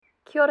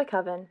Kia ora,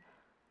 Coven.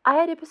 I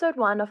had episode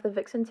 1 of the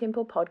Vixen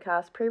Temple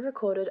podcast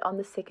pre-recorded on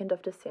the 2nd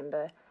of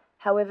December.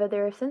 However,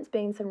 there have since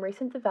been some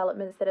recent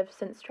developments that have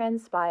since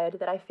transpired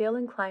that I feel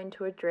inclined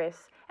to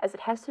address, as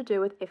it has to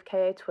do with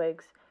FKA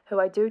Twigs, who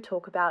I do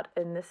talk about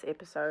in this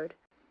episode.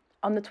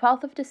 On the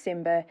 12th of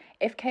December,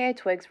 FKA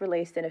Twigs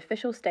released an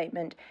official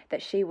statement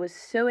that she was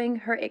suing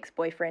her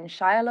ex-boyfriend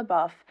Shia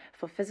LaBeouf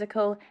for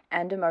physical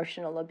and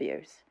emotional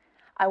abuse.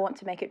 I want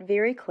to make it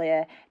very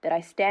clear that I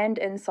stand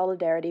in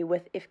solidarity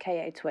with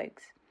FKA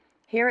Twigs.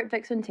 Here at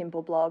Vixen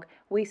Temple Blog,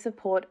 we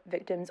support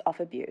victims of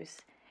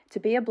abuse. To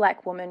be a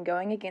black woman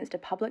going against a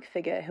public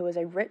figure who is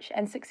a rich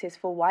and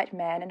successful white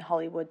man in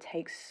Hollywood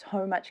takes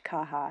so much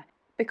kaha.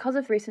 Because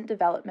of recent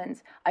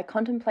developments, I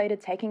contemplated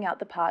taking out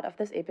the part of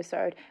this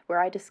episode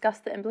where I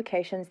discussed the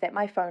implications that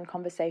my phone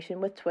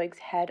conversation with Twigs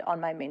had on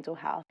my mental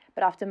health,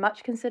 but after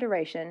much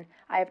consideration,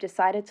 I have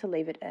decided to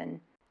leave it in.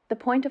 The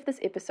point of this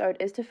episode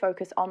is to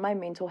focus on my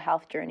mental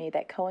health journey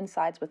that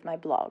coincides with my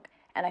blog,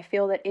 and I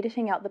feel that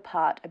editing out the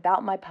part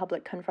about my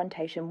public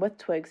confrontation with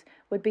Twigs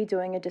would be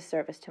doing a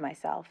disservice to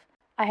myself.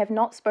 I have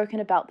not spoken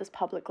about this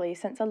publicly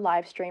since a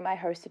live stream I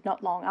hosted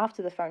not long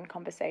after the phone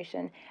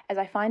conversation, as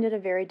I find it a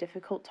very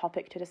difficult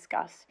topic to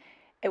discuss.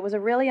 It was a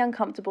really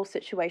uncomfortable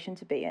situation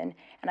to be in,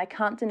 and I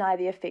can't deny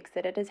the effects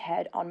that it has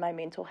had on my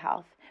mental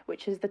health,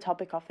 which is the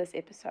topic of this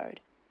episode.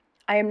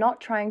 I am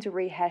not trying to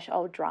rehash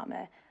old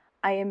drama.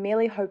 I am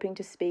merely hoping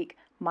to speak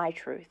my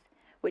truth,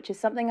 which is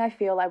something I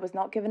feel I was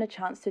not given a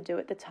chance to do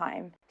at the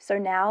time. So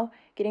now,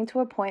 getting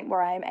to a point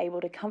where I am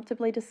able to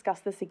comfortably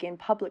discuss this again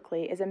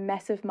publicly is a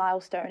massive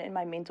milestone in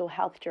my mental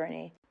health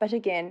journey. But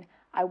again,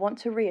 I want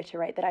to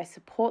reiterate that I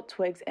support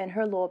Twigs in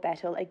her law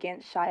battle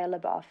against Shia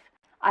LaBeouf.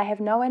 I have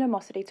no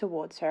animosity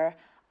towards her.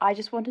 I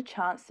just want a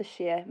chance to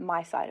share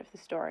my side of the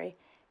story.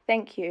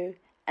 Thank you,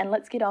 and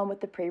let's get on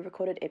with the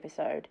pre-recorded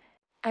episode.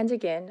 And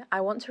again,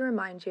 I want to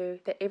remind you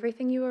that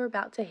everything you are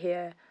about to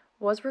hear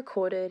was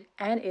recorded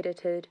and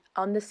edited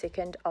on the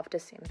 2nd of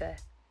December.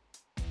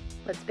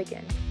 Let's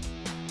begin.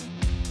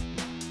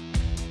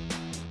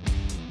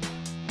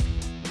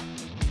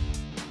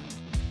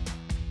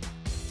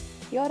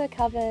 Kia ora,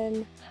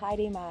 Coven,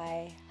 Heidi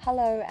Mai,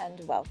 hello and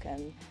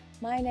welcome.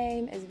 My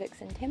name is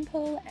Vixen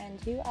Temple and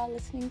you are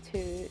listening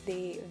to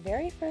the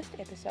very first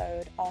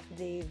episode of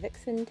the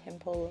Vixen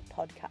Temple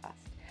podcast.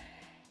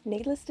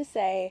 Needless to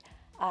say,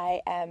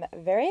 I am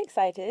very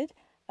excited.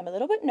 I'm a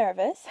little bit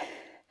nervous.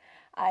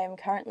 I am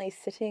currently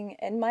sitting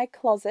in my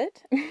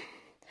closet.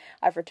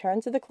 I've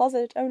returned to the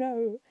closet, oh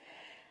no.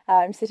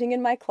 I'm sitting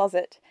in my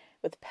closet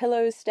with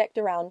pillows stacked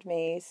around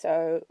me,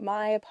 so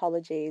my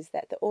apologies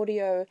that the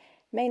audio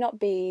may not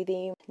be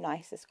the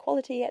nicest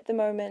quality at the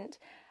moment.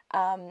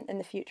 In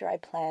the future, I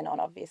plan on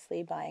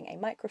obviously buying a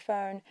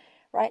microphone.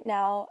 Right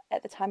now,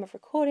 at the time of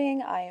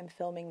recording, I am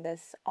filming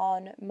this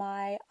on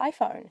my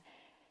iPhone.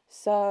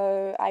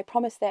 So I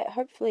promise that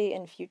hopefully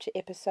in future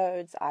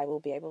episodes I will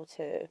be able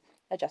to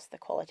adjust the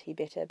quality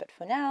better. But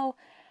for now,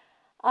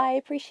 I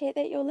appreciate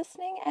that you're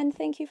listening and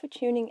thank you for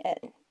tuning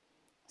in.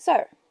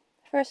 So,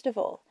 first of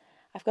all,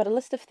 I've got a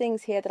list of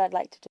things here that I'd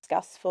like to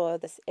discuss for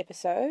this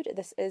episode.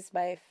 This is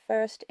my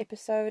first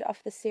episode of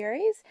the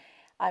series.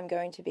 I'm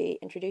going to be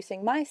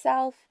introducing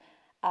myself.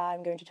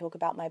 I'm going to talk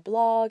about my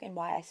blog and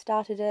why I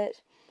started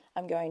it.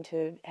 I'm going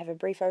to have a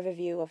brief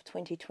overview of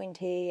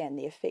 2020 and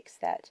the effects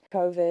that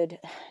COVID,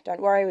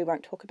 don't worry, we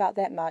won't talk about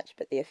that much,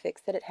 but the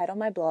effects that it had on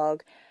my blog.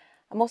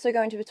 I'm also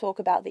going to talk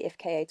about the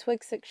FKA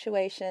Twigs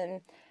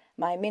situation,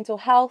 my mental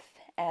health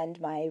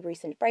and my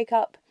recent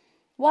breakup,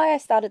 why I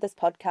started this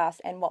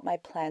podcast and what my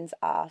plans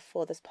are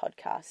for this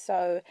podcast.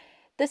 So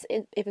this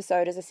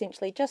episode is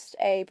essentially just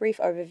a brief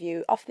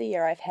overview of the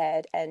year I've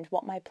had and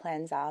what my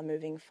plans are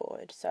moving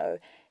forward. So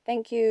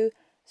thank you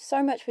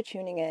so much for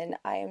tuning in.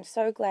 I am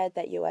so glad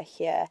that you are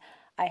here.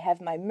 I have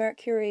my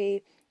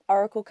Mercury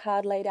oracle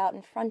card laid out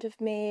in front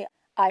of me.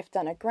 I've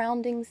done a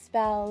grounding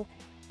spell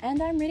and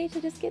I'm ready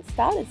to just get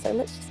started. So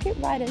let's just get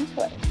right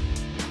into it.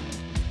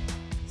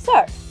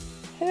 So,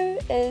 who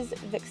is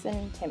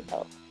Vixen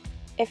Temple?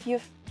 If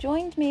you've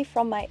joined me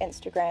from my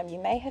Instagram, you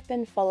may have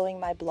been following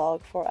my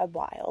blog for a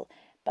while,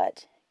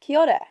 but kia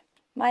ora.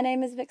 My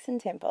name is Vixen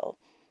Temple.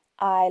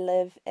 I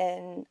live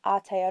in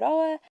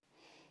Aotearoa.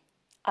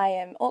 I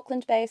am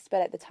Auckland-based, but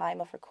at the time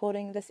of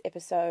recording this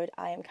episode,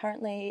 I am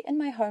currently in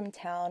my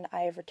hometown.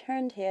 I have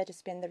returned here to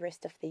spend the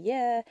rest of the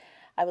year.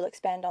 I will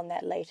expand on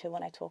that later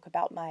when I talk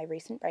about my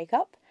recent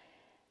breakup.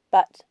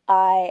 But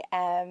I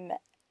am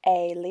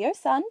a Leo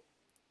Sun,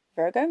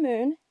 Virgo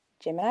Moon,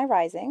 Gemini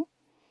Rising.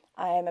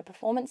 I am a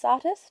performance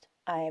artist.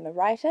 I am a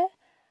writer.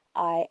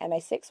 I am a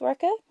sex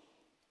worker.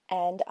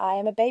 And I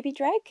am a baby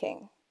drag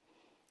king.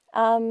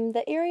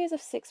 The areas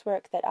of sex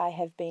work that I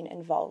have been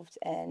involved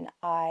in,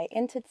 I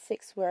entered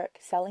sex work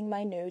selling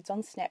my nudes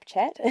on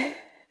Snapchat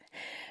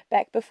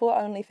back before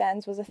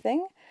OnlyFans was a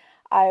thing.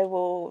 I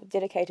will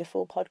dedicate a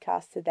full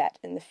podcast to that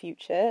in the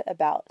future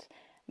about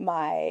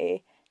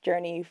my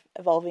journey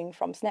evolving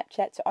from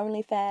Snapchat to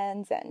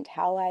OnlyFans and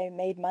how I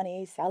made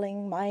money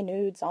selling my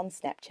nudes on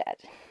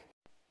Snapchat.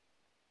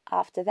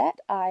 After that,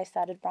 I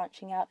started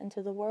branching out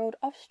into the world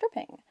of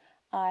stripping.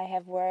 I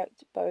have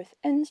worked both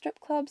in strip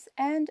clubs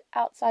and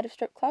outside of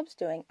strip clubs,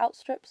 doing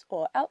outstrips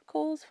or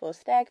outcalls for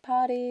stag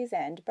parties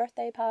and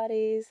birthday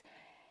parties,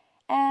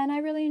 and I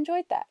really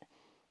enjoyed that.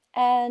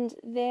 And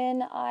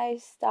then I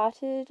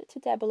started to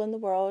dabble in the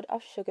world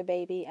of sugar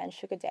baby and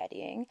sugar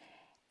daddying,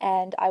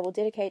 and I will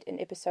dedicate an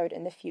episode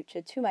in the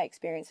future to my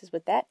experiences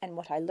with that and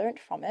what I learned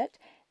from it.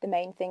 The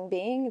main thing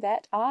being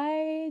that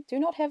I do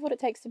not have what it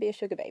takes to be a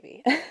sugar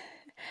baby.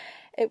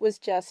 It was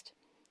just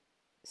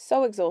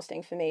so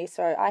exhausting for me,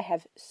 so I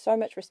have so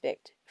much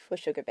respect for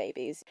sugar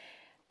babies.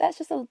 That's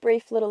just a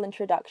brief little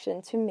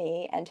introduction to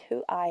me and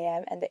who I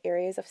am and the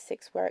areas of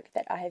sex work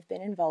that I have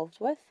been involved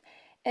with.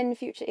 In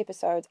future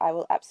episodes, I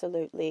will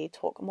absolutely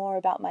talk more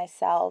about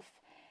myself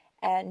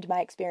and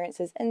my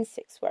experiences in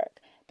sex work.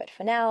 But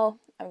for now,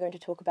 I'm going to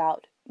talk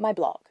about my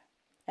blog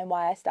and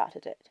why I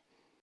started it.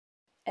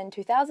 In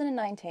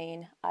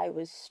 2019, I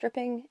was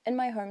stripping in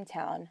my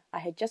hometown. I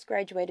had just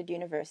graduated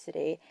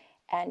university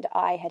and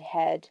I had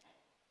had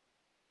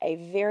a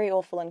very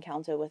awful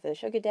encounter with a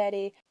sugar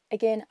daddy.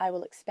 Again, I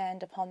will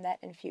expand upon that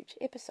in future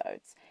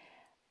episodes.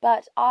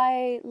 But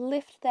I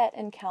left that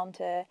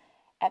encounter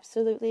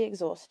absolutely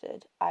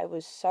exhausted. I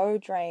was so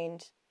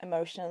drained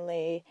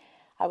emotionally.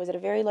 I was at a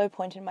very low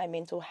point in my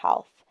mental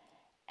health.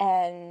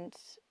 And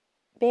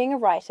being a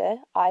writer,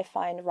 I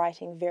find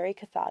writing very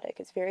cathartic.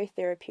 It's very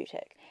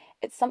therapeutic.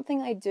 It's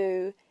something I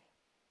do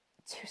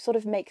to sort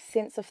of make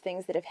sense of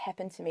things that have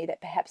happened to me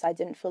that perhaps I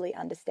didn't fully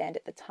understand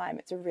at the time.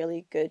 It's a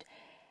really good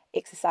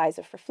exercise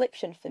of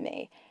reflection for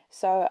me.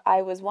 So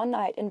I was one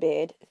night in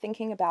bed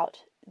thinking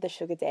about the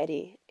sugar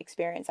daddy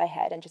experience I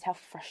had and just how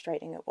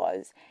frustrating it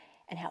was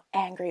and how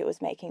angry it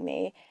was making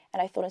me.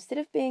 And I thought, instead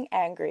of being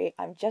angry,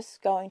 I'm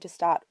just going to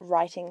start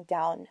writing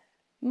down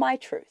my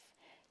truth.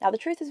 Now, the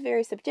truth is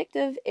very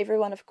subjective.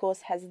 Everyone, of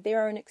course, has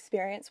their own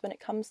experience when it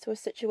comes to a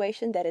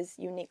situation that is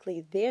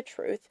uniquely their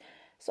truth.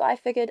 So I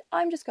figured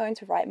I'm just going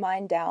to write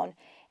mine down,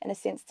 in a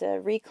sense, to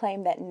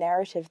reclaim that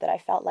narrative that I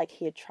felt like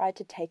he had tried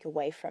to take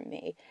away from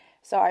me.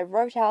 So I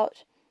wrote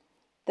out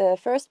the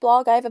first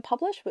blog I ever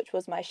published, which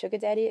was my sugar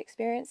daddy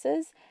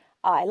experiences.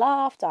 I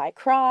laughed, I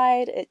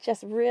cried, it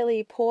just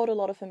really poured a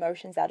lot of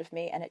emotions out of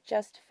me, and it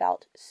just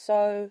felt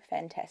so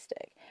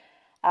fantastic.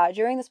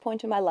 During this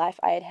point in my life,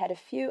 I had had a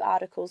few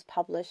articles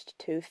published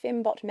to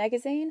Fembot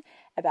magazine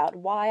about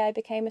why I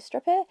became a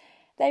stripper.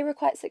 They were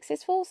quite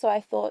successful, so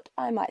I thought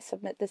I might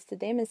submit this to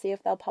them and see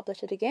if they'll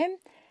publish it again.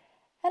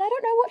 And I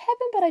don't know what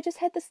happened, but I just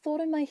had this thought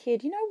in my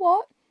head, you know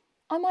what?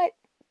 I might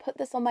put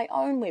this on my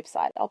own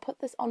website. I'll put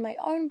this on my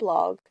own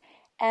blog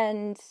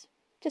and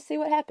just see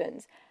what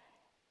happens.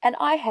 And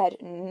I had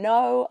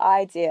no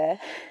idea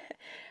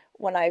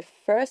when I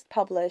first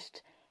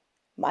published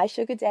my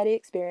sugar daddy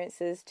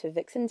experiences to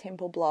Vixen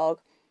Temple blog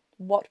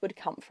what would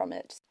come from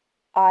it.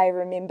 I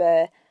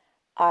remember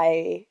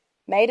I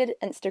made an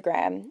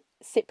Instagram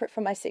separate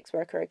from my sex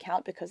worker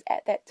account because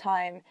at that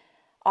time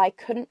I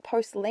couldn't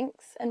post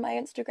links in my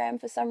Instagram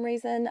for some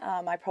reason.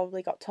 I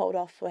probably got told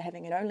off for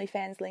having an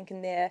OnlyFans link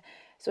in there.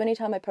 So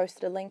anytime I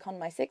posted a link on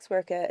my sex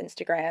worker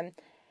Instagram,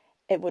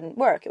 it wouldn't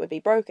work. It would be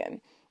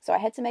broken. So I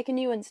had to make a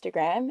new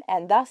Instagram,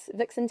 and thus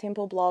Vixen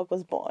Temple blog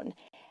was born.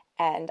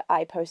 And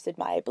I posted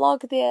my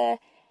blog there,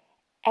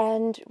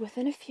 and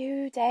within a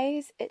few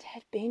days it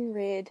had been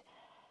read.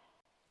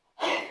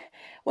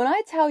 When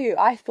I tell you,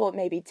 I thought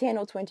maybe 10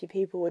 or 20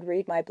 people would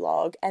read my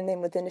blog, and then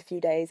within a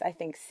few days I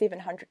think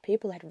 700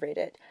 people had read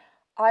it.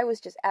 I was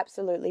just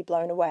absolutely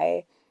blown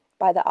away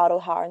by the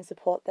aroha and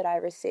support that I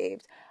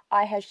received.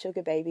 I had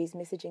sugar babies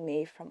messaging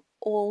me from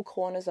all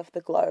corners of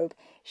the globe,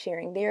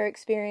 sharing their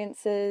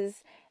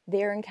experiences,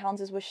 their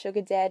encounters with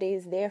sugar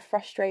daddies, their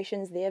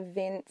frustrations, their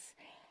vents,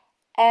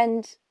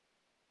 and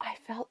I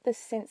felt this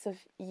sense of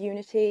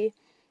unity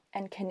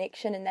and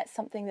connection, and that's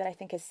something that I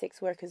think as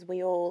sex workers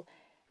we all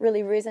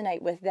really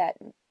resonate with, that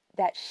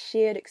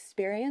shared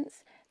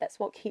experience. That's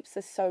what keeps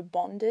us so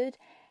bonded.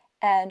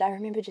 And I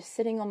remember just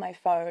sitting on my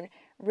phone,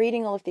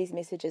 reading all of these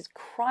messages,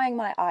 crying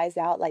my eyes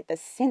out like the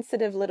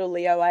sensitive little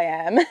Leo I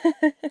am,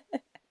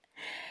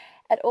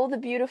 at all the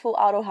beautiful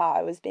aroha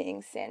I was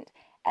being sent.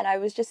 And I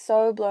was just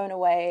so blown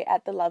away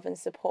at the love and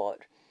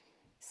support.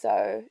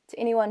 So to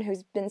anyone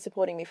who's been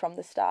supporting me from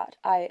the start,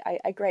 I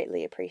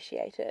greatly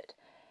appreciate it.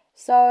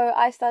 So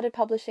I started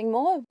publishing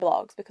more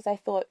blogs because I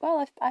thought,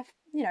 well, I've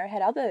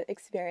had other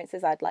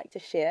experiences I'd like to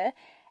share,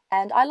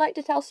 and I like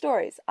to tell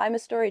stories. I'm a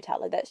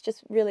storyteller. That's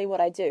just really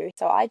what I do.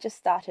 So I just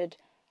started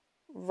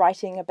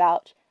writing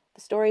about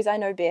the stories I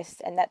know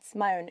best, and that's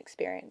my own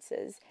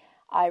experiences.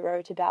 I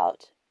wrote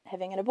about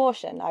having an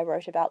abortion. I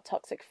wrote about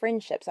toxic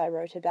friendships. I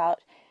wrote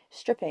about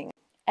stripping.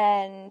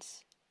 And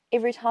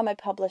every time I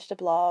published a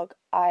blog,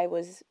 I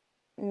was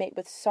met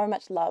with so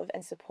much love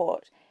and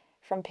support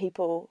from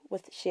people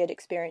with shared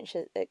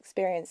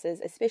experiences,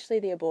 especially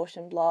the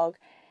abortion blog.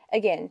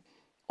 Again,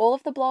 all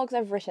of the blogs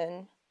I've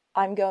written,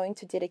 I'm going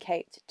to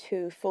dedicate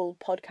to full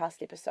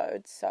podcast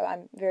episodes, so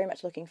I'm very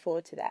much looking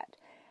forward to that.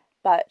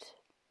 But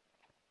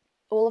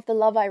all of the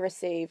love I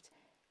received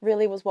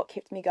really was what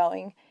kept me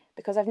going,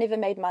 because I've never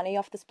made money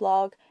off this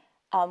blog.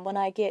 When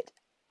I get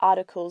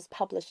articles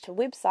published to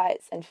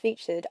websites and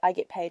featured, I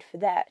get paid for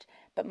that.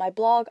 But my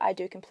blog, I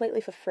do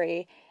completely for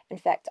free. In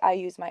fact, I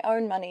use my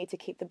own money to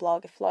keep the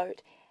blog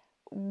afloat.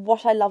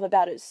 What I love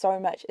about it so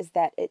much is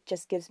that it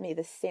just gives me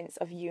this sense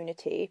of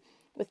unity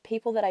with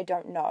people that I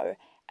don't know.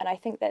 And I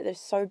think that is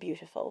so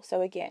beautiful.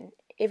 So again,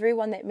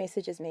 everyone that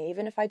messages me,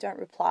 even if I don't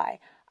reply,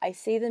 I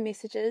see the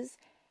messages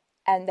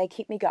and they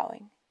keep me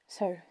going.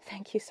 So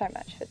thank you so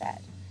much for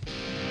that.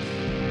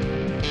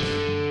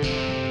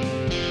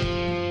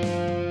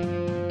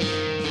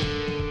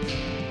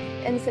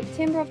 In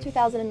September of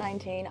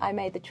 2019, I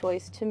made the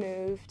choice to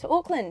move to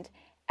Auckland,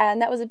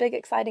 and that was a big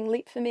exciting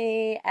leap for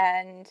me,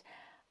 and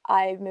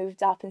I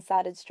moved up and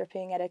started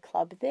stripping at a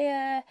club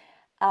there.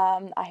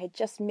 I had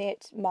just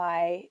met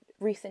my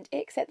recent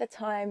ex at the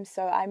time,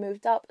 so I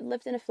moved up,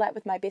 lived in a flat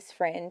with my best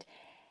friend,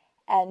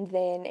 and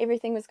then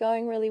everything was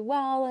going really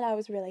well, and I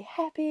was really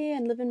happy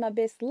and living my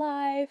best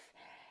life,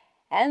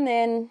 and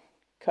then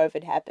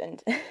COVID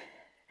happened.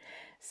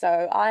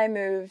 So I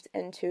moved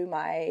into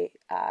my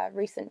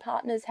recent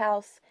partner's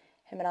house.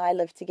 Him and I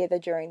lived together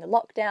during the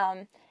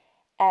lockdown.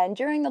 And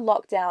during the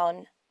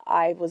lockdown,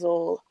 I was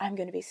all, I'm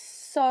going to be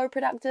so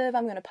productive.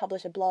 I'm going to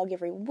publish a blog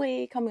every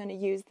week. I'm going to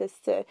use this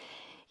to,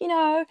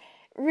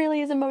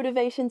 really as a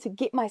motivation to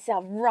get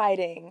myself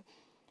writing.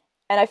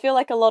 And I feel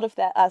like a lot of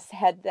us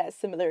had that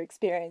similar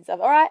experience of,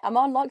 all right, I'm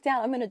on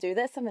lockdown. I'm going to do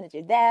this. I'm going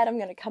to do that. I'm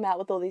going to come out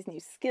with all these new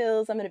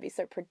skills. I'm going to be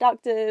so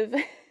productive.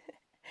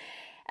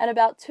 And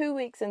about 2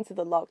 weeks into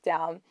the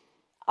lockdown,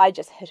 I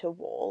just hit a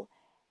wall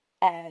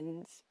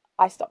and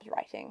I stopped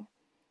writing.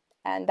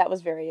 And that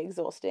was very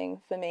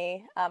exhausting for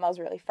me. I was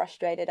really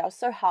frustrated. I was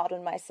so hard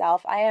on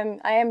myself. I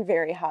am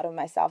very hard on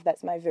myself.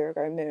 That's my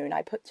Virgo moon.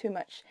 I put too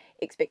much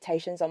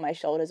expectations on my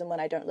shoulders, and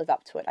when I don't live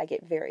up to it, I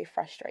get very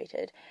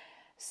frustrated.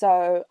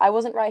 So I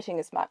wasn't writing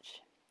as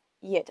much,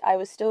 yet I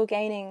was still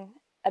gaining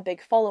a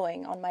big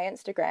following on my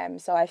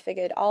Instagram. So I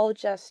figured I'll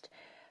just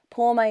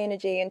pour my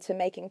energy into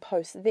making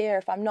posts there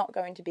if I'm not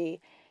going to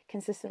be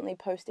consistently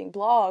posting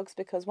blogs,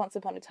 because once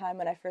upon a time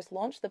when I first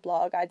launched the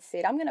blog, I'd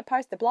said I'm going to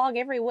post the blog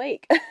every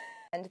week.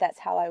 And that's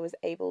how I was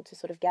able to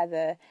sort of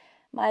gather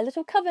my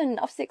little coven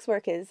of sex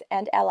workers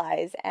and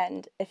allies.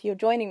 And if you're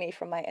joining me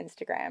from my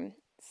Instagram,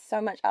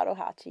 so much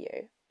aroha to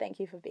you. Thank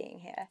you for being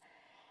here.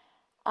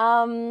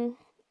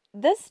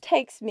 This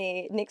takes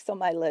me next on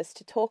my list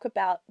to talk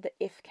about the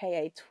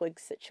FKA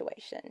Twigs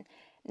situation.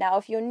 Now,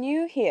 if you're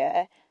new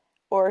here,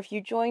 or if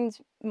you joined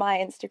my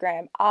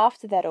Instagram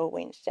after that all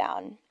went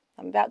down,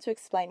 I'm about to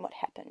explain what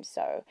happened.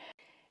 So,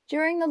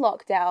 during the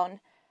lockdown,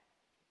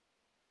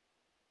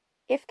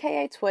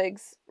 FKA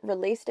Twigs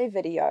released a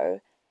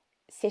video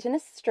set in a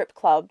strip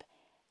club,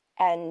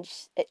 and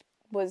it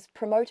was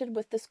promoted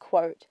with this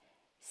quote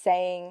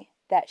saying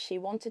that she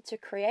wanted to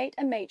create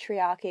a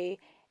matriarchy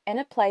in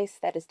a place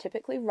that is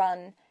typically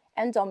run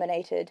and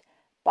dominated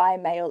by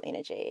male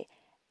energy.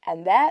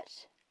 And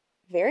that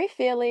very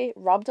fairly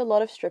rubbed a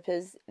lot of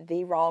strippers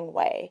the wrong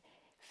way,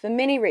 for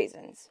many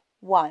reasons.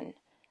 1,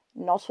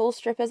 not all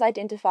strippers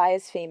identify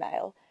as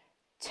female.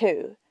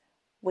 2,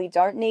 we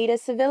don't need a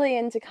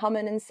civilian to come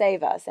in and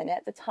save us. And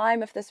at the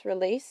time of this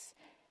release,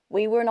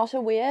 we were not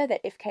aware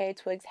that FKA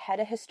Twigs had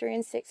a history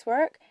in sex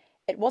work.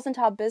 It wasn't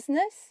our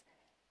business,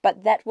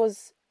 but that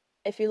was,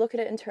 if you look at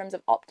it in terms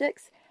of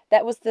optics,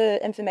 that was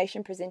the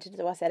information presented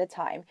to us at a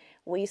time.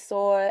 We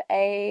saw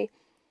a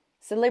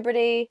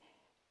celebrity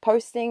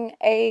posting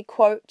a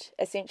quote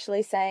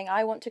essentially saying,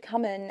 I want to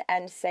come in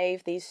and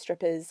save these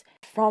strippers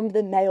from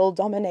the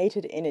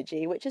male-dominated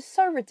energy, which is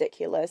so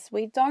ridiculous.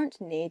 We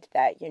don't need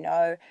that,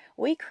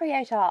 We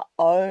create our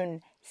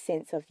own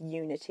sense of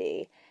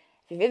unity.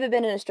 If you've ever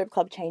been in a strip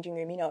club changing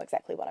room, you know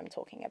exactly what I'm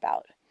talking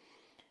about.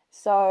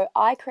 So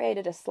I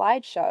created a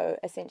slideshow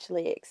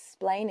essentially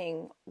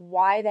explaining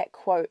why that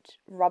quote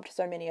rubbed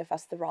so many of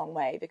us the wrong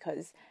way,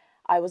 because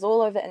I was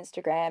all over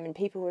Instagram and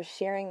people were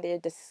sharing their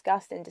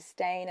disgust and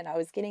disdain, and I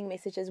was getting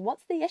messages,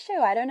 what's the issue?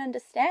 I don't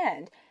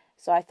understand.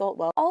 So I thought,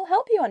 well, I'll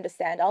help you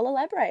understand. I'll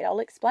elaborate.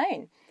 I'll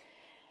explain.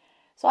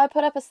 So I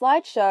put up a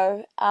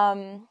slideshow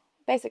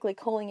basically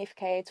calling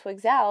FKA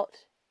Twigs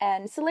out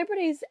and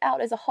celebrities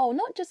out as a whole,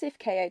 not just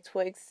FKA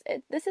Twigs.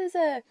 This is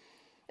a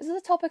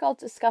topic I'll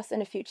discuss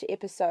in a future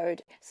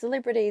episode,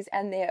 celebrities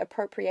and their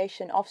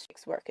appropriation of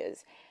sex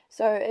workers.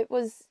 So it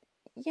was,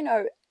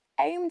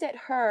 aimed at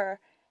her,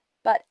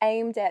 but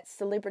aimed at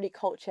celebrity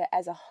culture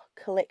as a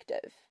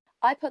collective.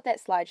 I put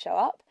that slideshow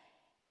up,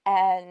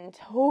 and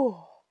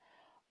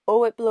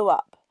it blew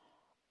up.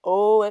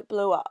 It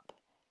blew up.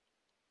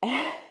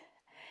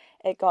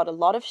 It got a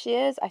lot of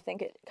shares. I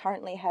think it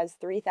currently has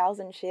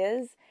 3,000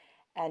 shares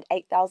and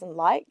 8,000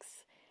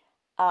 likes.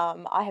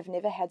 I have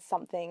never had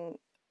something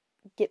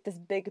get this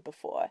big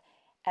before.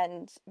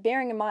 And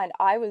bearing in mind,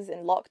 I was in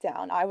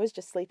lockdown. I was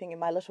just sleeping in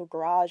my little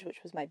garage,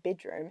 which was my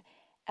bedroom.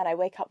 And I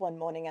wake up one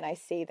morning and I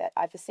see that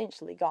I've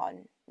essentially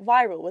gone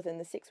viral within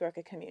the sex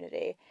worker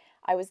community.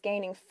 I was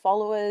gaining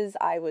followers.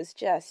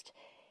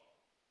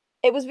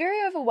 It was very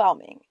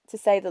overwhelming, to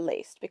say the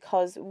least,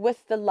 because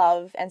with the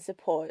love and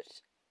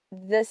support,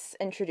 this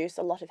introduced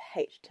a lot of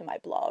hate to my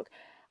blog.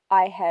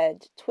 I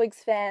had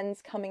Twigs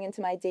fans coming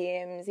into my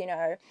DMs,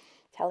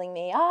 telling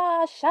me,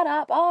 shut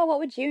up, what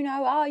would you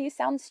know, you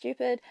sound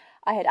stupid.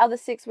 I had other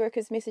sex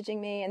workers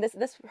messaging me, and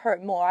this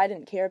hurt more. I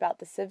didn't care about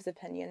the civ's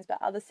opinions,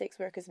 but other sex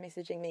workers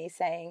messaging me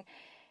saying,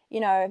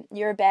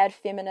 you're a bad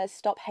feminist,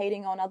 stop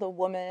hating on other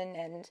women.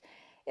 And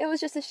it was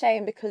just a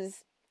shame,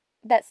 because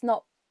that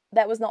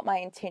was not my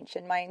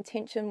intention. My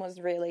intention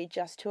was really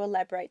just to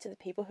elaborate to the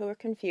people who were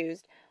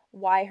confused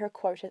why her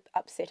quote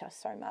upset us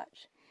so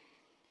much.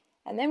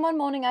 And then one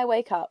morning I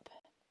wake up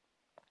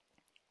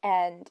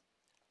and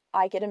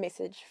I get a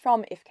message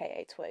from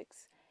FKA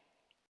Twigs.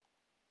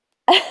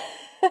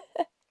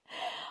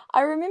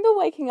 I remember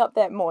waking up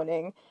that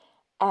morning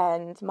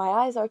and my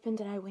eyes opened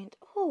and I went,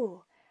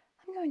 oh,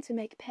 I'm going to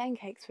make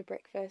pancakes for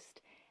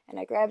breakfast. And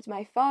I grabbed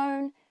my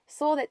phone,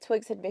 saw that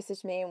Twigs had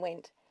messaged me and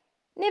went,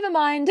 never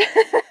mind.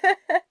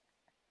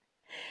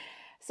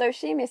 So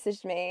she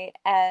messaged me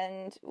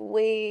and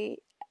we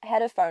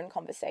had a phone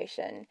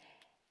conversation,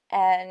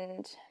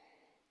 and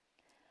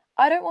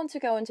I don't want to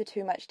go into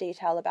too much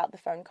detail about the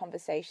phone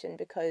conversation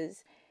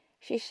because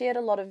she shared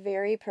a lot of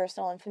very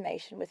personal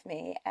information with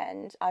me,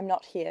 and I'm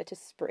not here to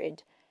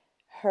spread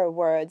her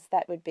words.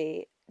 That would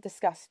be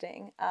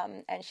disgusting.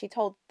 And she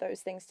told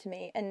those things to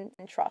me in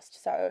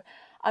trust, so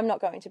I'm not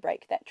going to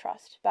break that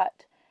trust.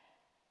 But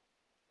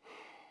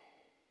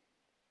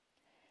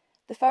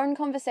the phone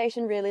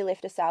conversation really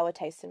left a sour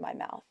taste in my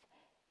mouth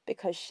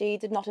because she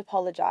did not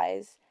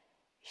apologize.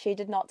 She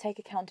did not take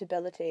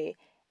accountability.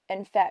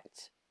 In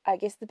fact, I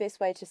guess the best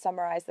way to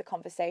summarize the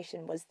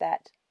conversation was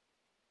that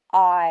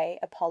I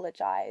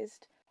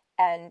apologized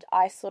and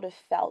I sort of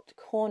felt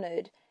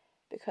cornered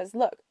because,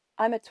 look,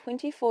 I'm a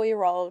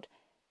 24-year-old,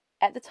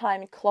 at the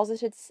time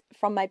closeted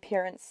from my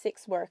parents'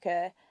 sex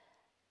worker,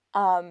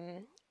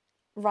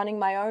 running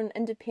my own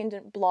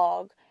independent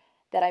blog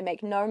that I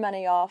make no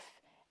money off,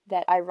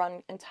 that I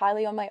run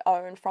entirely on my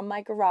own from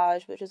my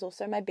garage, which is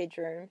also my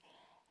bedroom.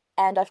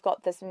 And I've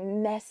got this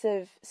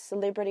massive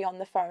celebrity on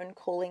the phone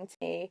calling to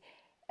me,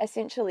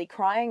 essentially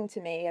crying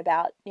to me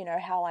about,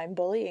 how I'm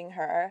bullying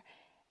her.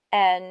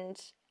 And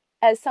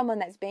as someone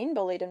that's been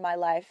bullied in my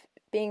life,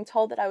 being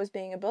told that I was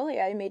being a bully,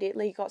 I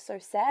immediately got so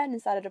sad and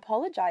started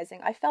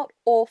apologizing. I felt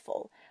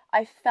awful.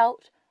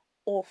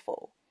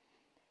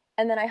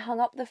 And then I hung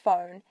up the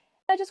phone.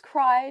 I just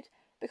cried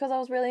because I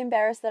was really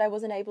embarrassed that I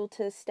wasn't able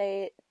to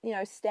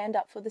stand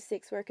up for the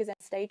sex workers and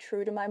stay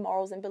true to my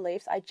morals and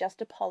beliefs. I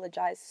just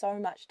apologized so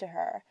much to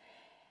her.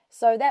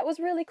 So that was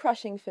really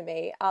crushing for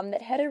me.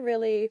 That had a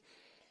really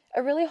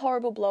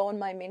horrible blow on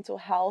my mental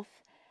health.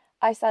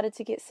 I started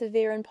to get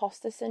severe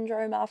imposter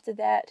syndrome after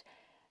that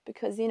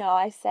because,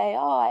 I say,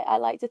 I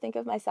like to think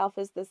of myself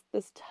as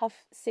this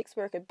tough sex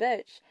worker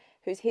bitch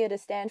who's here to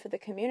stand for the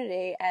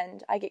community,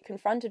 and I get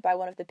confronted by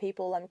one of the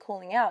people I'm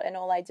calling out and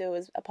all I do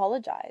is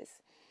apologize.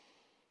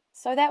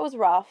 So that was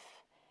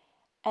rough.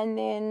 And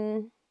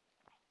then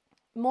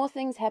more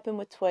things happened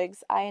with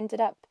Twigs. I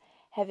ended up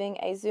having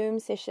a Zoom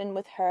session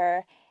with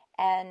her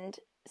and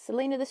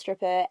Selena the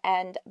stripper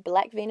and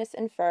Black Venus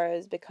in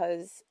Furs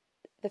because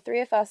the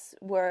three of us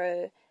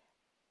were,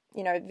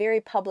 very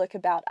public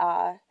about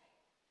our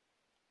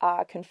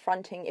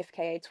confronting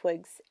FKA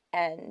Twigs,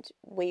 and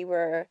we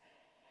were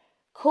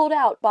called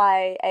out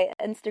by an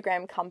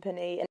Instagram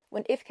company. And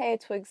when FKA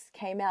Twigs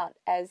came out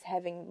as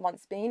having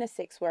once been a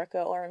sex worker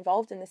or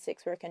involved in the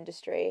sex work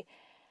industry,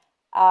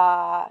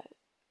 the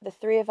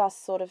three of us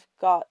sort of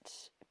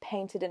got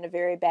painted in a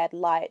very bad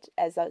light,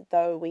 as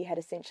though we had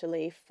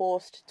essentially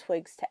forced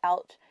Twigs to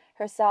out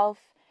herself,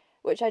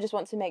 which I just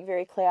want to make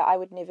very clear, I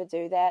would never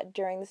do that.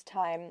 During this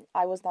time,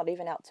 I was not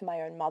even out to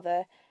my own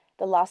mother.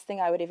 The last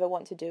thing I would ever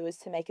want to do is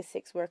to make a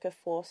sex worker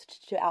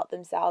forced to out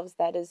themselves.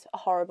 That is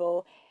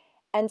horrible.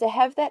 And to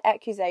have that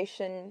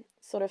accusation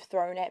sort of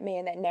thrown at me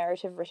and that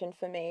narrative written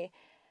for me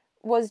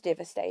was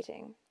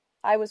devastating.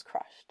 I was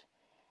crushed.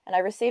 And I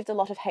received a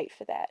lot of hate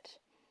for that.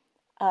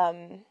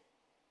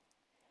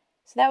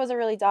 So that was a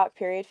really dark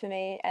period for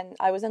me. And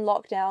I was in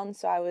lockdown,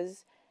 so I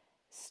was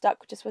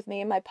stuck just with me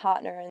and my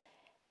partner.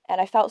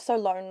 And I felt so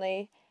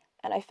lonely.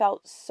 And I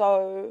felt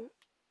so...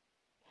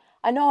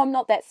 I know I'm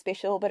not that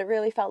special, but it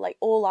really felt like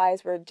all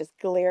eyes were just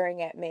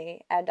glaring at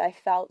me. And I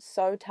felt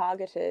so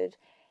targeted.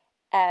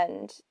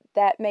 And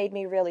that made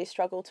me really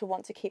struggle to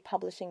want to keep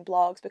publishing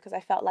blogs because I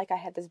felt like I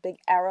had this big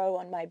arrow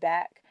on my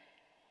back.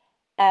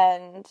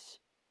 And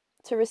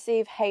to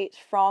receive hate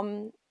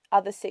from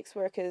other sex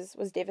workers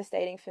was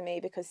devastating for me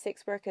because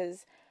sex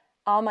workers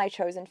are my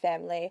chosen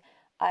family.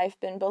 I've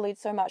been bullied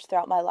so much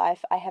throughout my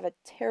life. I have a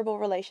terrible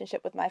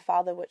relationship with my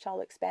father, which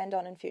I'll expand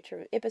on in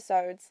future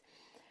episodes.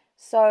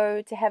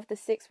 So to have the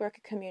sex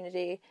worker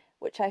community,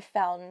 which I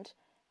found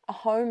a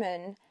home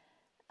in,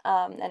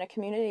 and a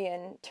community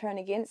and turn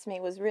against me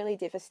was really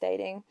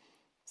devastating.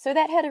 So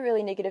that had a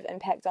really negative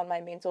impact on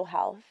my mental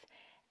health.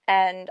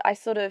 And I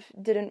sort of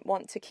didn't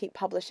want to keep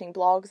publishing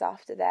blogs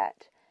after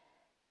that.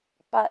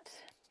 But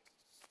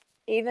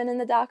even in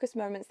the darkest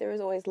moments, there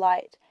is always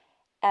light.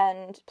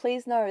 And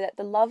please know that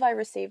the love I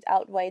received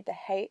outweighed the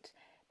hate.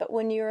 But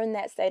when you're in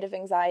that state of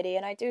anxiety,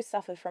 and I do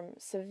suffer from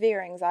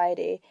severe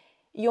anxiety,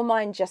 your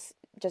mind just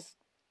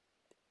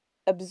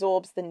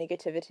absorbs the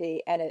negativity,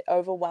 and it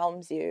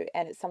overwhelms you,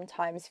 and it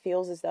sometimes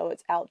feels as though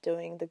it's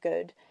outdoing the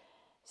good.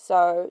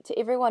 So to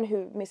everyone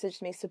who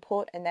messaged me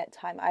support in that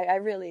time, I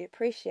really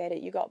appreciate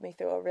it. You got me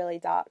through a really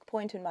dark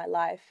point in my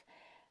life.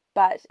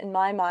 But in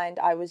my mind,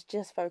 I was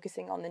just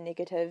focusing on the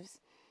negatives.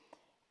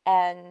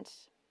 And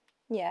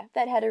yeah,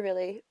 that had a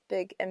really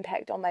big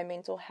impact on my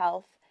mental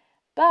health.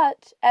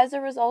 But as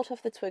a result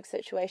of the twig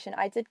situation,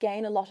 I did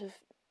gain a lot of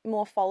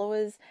more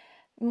followers,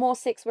 more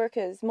sex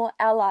workers, more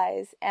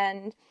allies.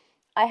 And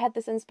I had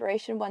this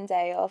inspiration one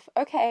day of,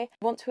 okay,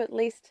 I want to at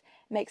least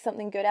make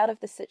something good out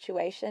of this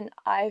situation.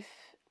 I've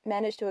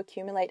managed to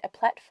accumulate a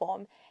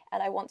platform,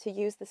 and I want to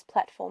use this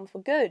platform for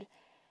good.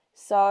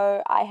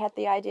 So I had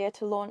the idea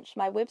to launch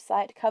my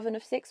website, Coven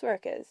of Sex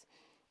Workers.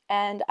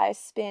 And I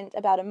spent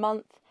about a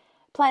month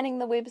planning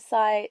the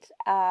website,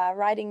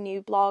 writing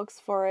new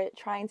blogs for it,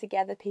 trying to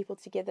gather people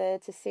together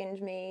to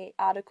send me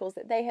articles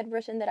that they had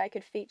written that I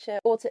could feature,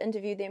 or to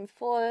interview them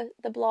for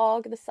the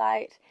blog, the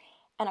site.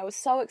 And I was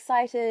so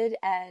excited,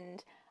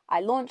 and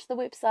I launched the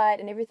website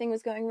and everything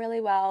was going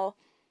really well.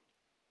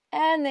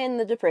 And then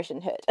the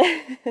depression hit.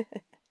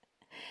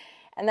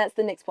 And that's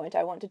the next point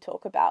I want to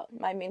talk about,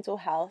 my mental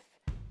health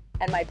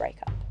and my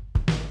breakup.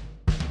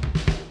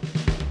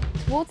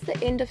 Towards the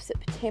end of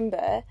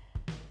September,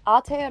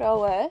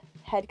 Aotearoa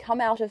had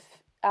come out of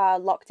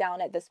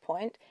lockdown at this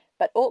point,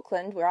 but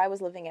Auckland, where I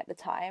was living at the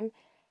time,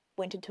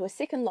 went into a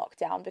second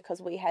lockdown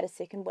because we had a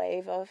second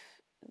wave of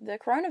the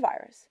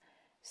coronavirus.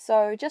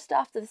 So just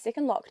after the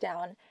second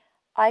lockdown,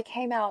 I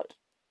came out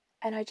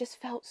and I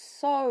just felt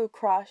so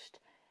crushed,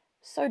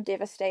 so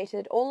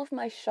devastated. All of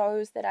my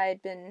shows that I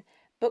had been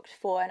booked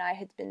for, and I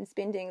had been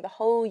spending the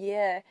whole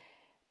year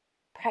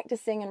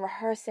practicing and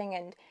rehearsing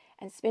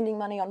and spending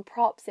money on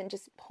props and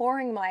just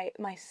pouring my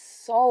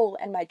soul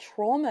and my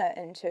trauma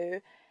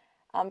into,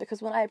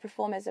 because when I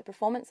perform as a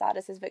performance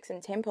artist as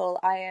Vixen Temple,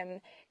 I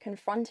am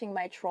confronting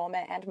my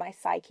trauma and my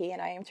psyche,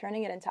 and I am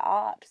turning it into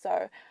art.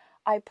 So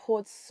I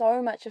poured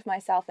so much of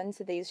myself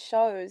into these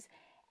shows,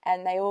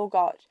 and they all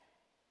got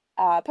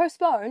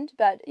postponed,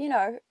 but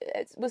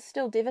it was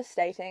still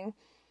devastating,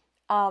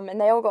 and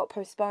they all got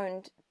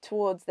postponed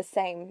towards the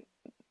same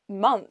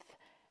month.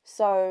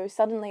 So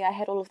suddenly I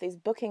had all of these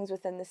bookings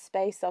within the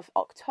space of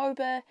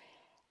October,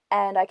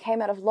 and I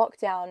came out of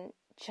lockdown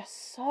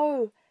just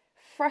so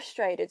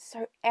frustrated,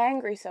 so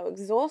angry, so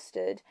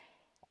exhausted.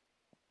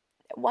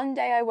 One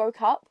day I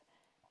woke up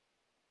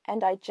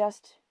and I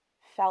just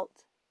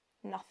felt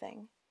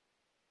nothing.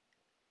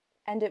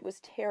 And it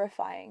was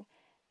terrifying,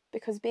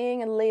 because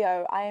being a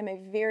Leo, I am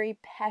a very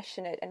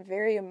passionate and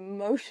very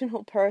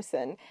emotional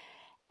person,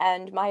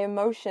 and my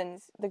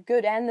emotions, the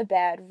good and the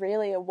bad,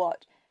 really are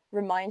what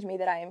remind me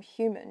that I am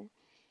human.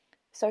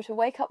 So to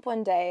wake up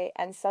one day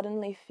and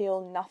suddenly feel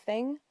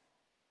nothing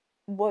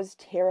was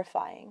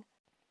terrifying.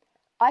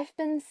 I've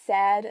been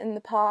sad in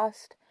the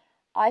past.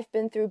 I've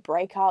been through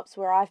breakups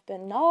where I've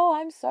been, no,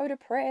 I'm so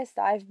depressed.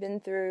 I've been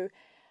through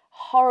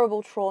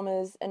horrible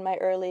traumas in my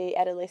early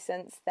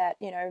adolescence that,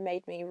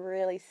 made me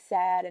really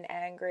sad and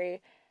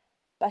angry.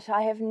 But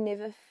I have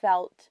never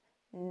felt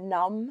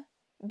numb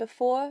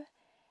before.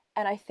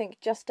 And I think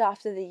just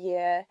after the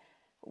year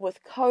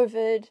with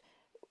COVID,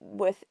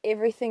 with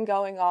everything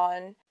going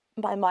on,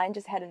 my mind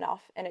just had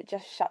enough, and it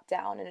just shut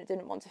down, and it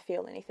didn't want to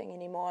feel anything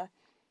anymore.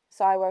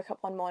 So I woke up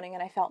one morning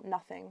and I felt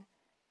nothing,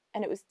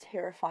 and it was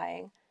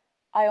terrifying.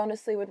 I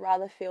honestly would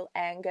rather feel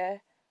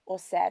anger or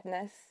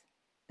sadness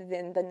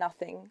than the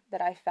nothing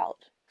that I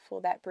felt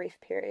for that brief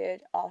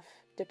period of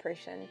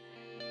depression.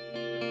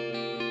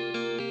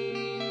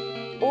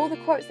 All the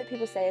quotes that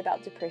people say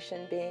about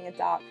depression being a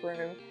dark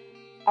room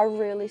are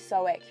really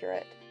so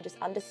accurate. Just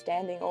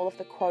understanding all of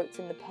the quotes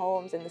and the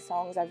poems and the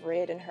songs I've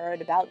read and heard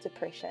about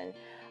depression,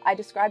 I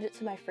described it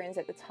to my friends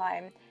at the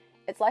time.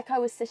 It's like I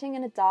was sitting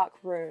in a dark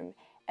room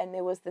and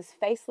there was this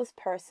faceless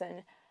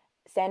person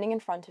standing in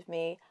front of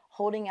me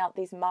holding out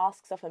these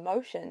masks of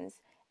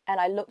emotions, and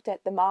I looked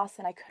at the masks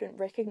and I couldn't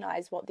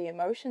recognize what the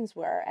emotions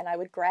were, and I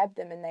would grab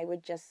them and they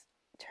would just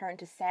turn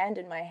to sand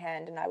in my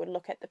hand, and I would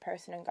look at the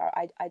person and go,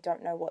 I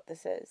don't know what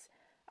this is.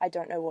 I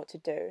don't know what to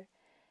do.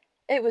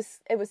 It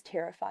was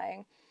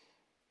terrifying.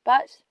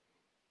 But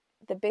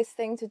the best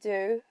thing to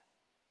do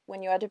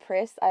when you are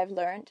depressed, I've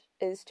learned,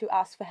 is to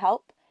ask for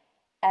help.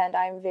 And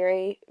I'm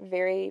very,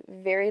 very,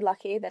 very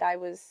lucky that I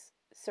was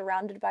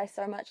surrounded by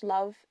so much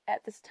love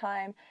at this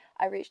time.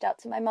 I reached out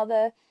to my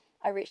mother.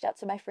 I reached out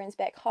to my friends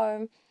back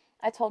home.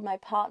 I told my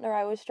partner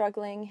I was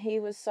struggling. He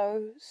was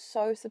so,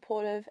 so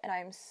supportive, and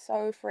I'm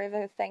so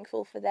forever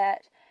thankful for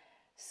that.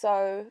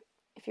 So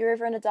if you're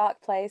ever in a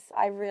dark place,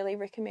 I really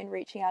recommend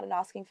reaching out and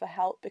asking for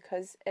help,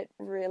 because it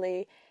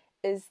really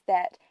is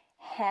that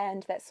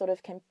hand that sort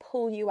of can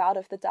pull you out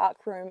of the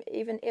dark room,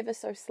 even ever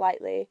so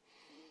slightly.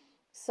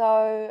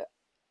 So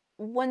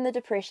when the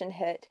depression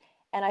hit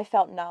and I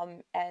felt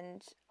numb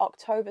and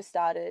October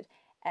started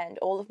and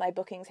all of my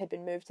bookings had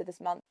been moved to this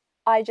month,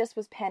 I just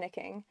was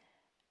panicking,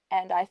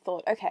 and I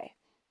thought, okay,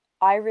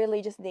 I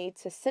really just need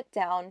to sit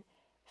down,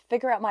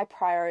 figure out my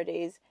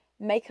priorities,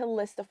 make a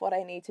list of what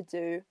I need to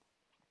do,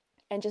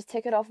 and just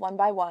tick it off one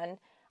by one.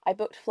 I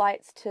booked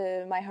flights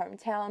to my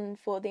hometown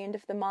for the end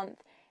of the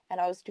month,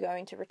 and I was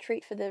going to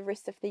retreat for the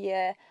rest of the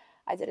year.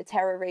 I did a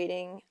tarot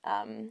reading,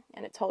 and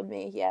it told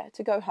me,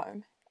 to go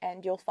home,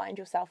 and you'll find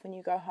yourself when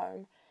you go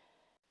home.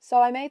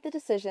 So I made the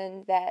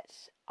decision that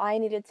I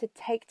needed to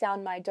take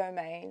down my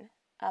domain,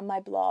 my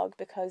blog,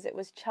 because it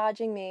was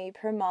charging me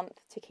per month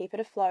to keep it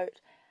afloat.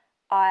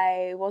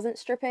 I wasn't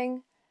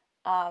stripping.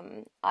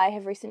 I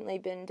have recently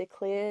been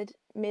declared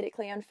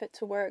medically unfit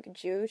to work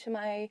due to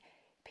my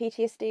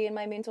PTSD and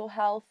my mental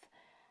health.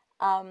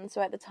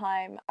 So at the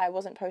time, I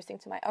wasn't posting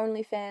to my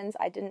OnlyFans.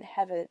 I didn't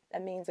have a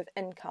means of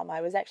income.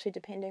 I was actually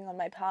depending on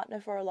my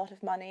partner for a lot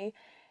of money.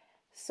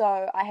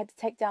 So I had to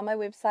take down my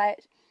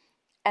website,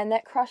 and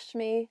that crushed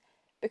me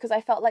because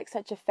I felt like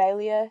such a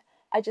failure.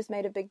 I just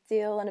made a big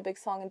deal and a big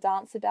song and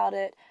dance about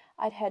it.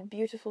 I'd had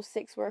beautiful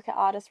sex worker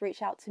artists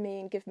reach out to me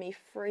and give me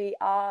free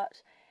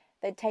art.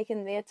 They'd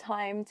taken their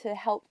time to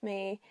help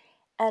me,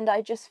 and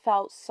I just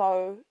felt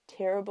so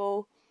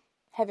terrible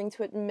having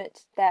to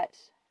admit that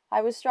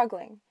I was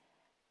struggling.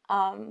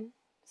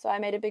 So I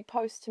made a big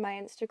post to my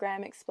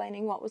Instagram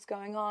explaining what was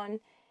going on,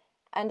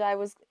 and I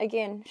was,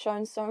 again,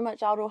 shown so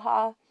much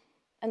aroha,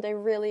 and I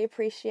really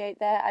appreciate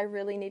that. I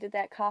really needed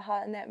that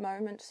kaha in that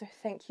moment, so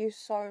thank you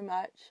so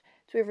much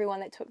to everyone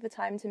that took the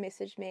time to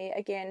message me.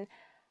 Again,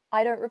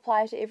 I don't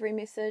reply to every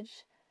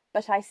message,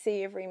 but I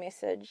see every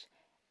message,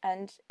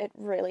 and it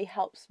really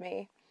helps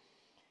me.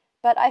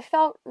 But I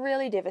felt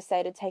really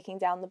devastated taking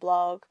down the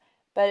blog,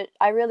 but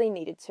I really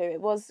needed to.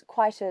 It was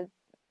quite a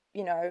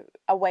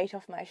weight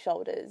off my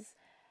shoulders.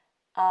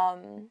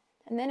 And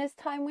then as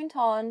time went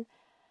on,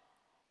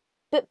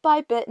 bit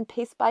by bit and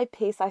piece by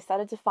piece, I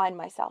started to find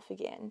myself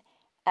again.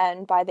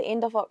 And by the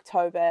end of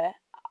October,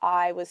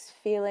 I was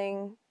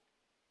feeling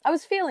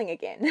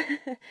again.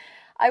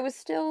 I was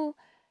still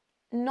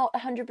not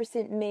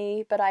 100%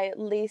 me, but I at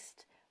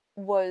least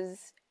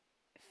was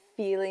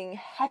feeling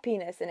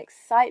happiness and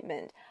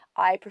excitement.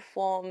 I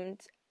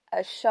performed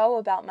a show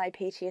about my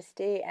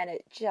PTSD, and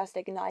it just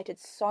ignited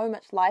so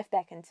much life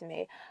back into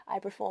me. I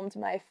performed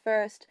my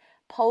first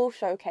pole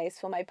showcase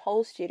for my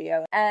pole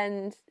studio,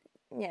 and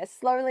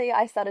slowly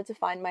I started to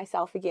find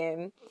myself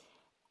again,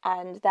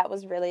 and that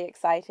was really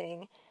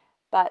exciting.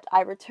 But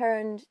I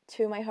returned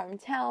to my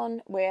hometown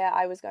where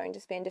I was going to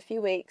spend a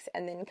few weeks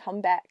and then come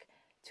back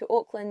to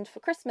Auckland for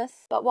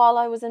Christmas. But while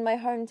I was in my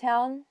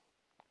hometown,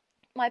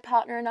 my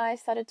partner and I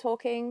started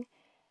talking,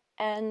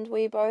 and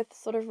we both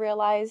sort of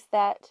realized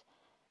that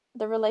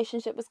the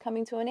relationship was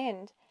coming to an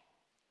end.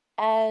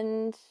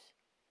 And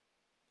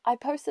I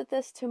posted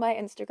this to my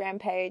Instagram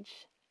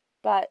page,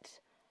 but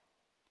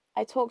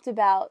I talked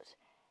about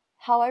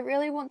how I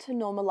really want to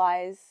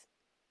normalize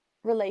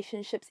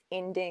relationships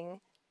ending,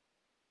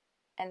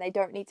 and they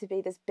don't need to be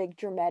this big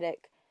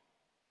dramatic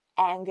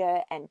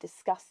anger and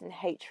disgust and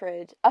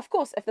hatred. Of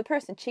course, if the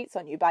person cheats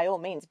on you, by all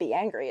means be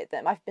angry at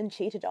them. I've been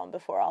cheated on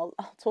before. I'll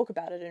talk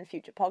about it in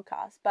future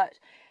podcasts. But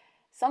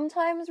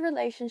sometimes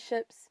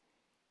relationships,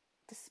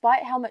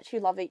 despite how much you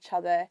love each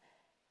other,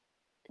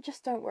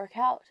 just don't work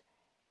out.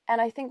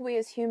 And I think we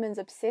as humans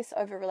obsess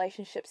over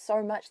relationships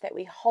so much that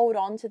we hold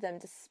on to them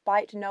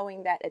despite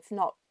knowing that it's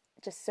not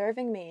just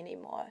serving me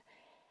anymore.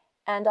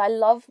 And I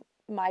love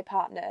my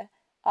partner.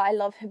 I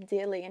love him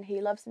dearly, and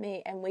he loves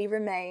me, and we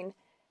remain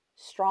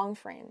strong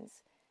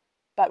friends.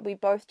 But we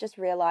both just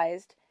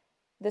realized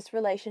this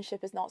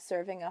relationship is not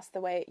serving us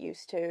the way it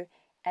used to,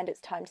 and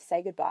it's time to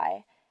say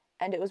goodbye.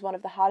 And it was one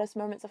of the hardest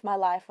moments of my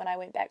life when I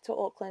went back to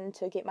Auckland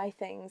to get my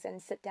things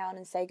and sit down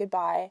and say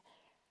goodbye.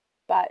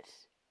 But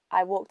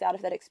I walked out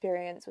of that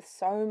experience with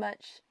so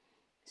much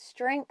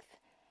strength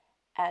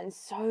and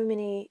so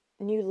many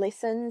new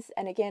lessons.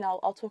 And again,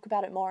 I'll talk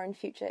about it more in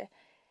future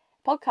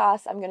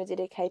podcasts. I'm going to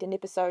dedicate an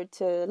episode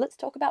to let's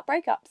talk about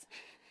breakups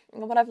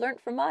and what I've learned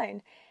from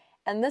mine.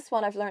 And this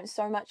one, I've learned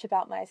so much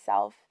about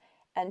myself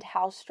and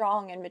how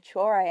strong and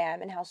mature I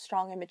am and how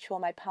strong and mature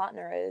my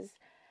partner is.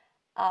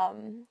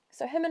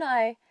 So him and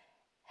I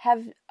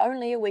have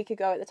only a week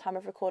ago at the time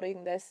of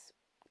recording this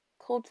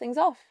called things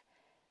off.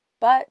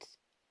 But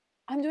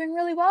I'm doing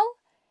really well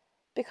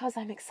because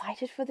I'm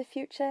excited for the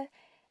future.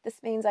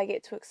 This means I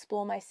get to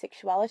explore my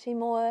sexuality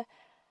more.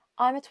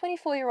 I'm a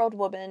 24-year-old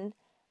woman.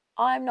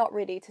 I'm not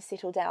ready to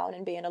settle down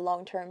and be in a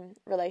long-term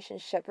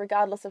relationship,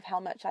 regardless of how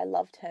much I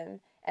loved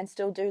him and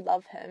still do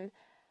love him.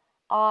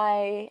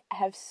 I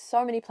have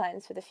so many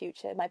plans for the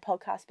future, my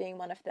podcast being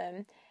one of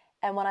them.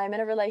 And when I'm in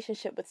a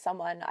relationship with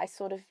someone, I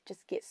sort of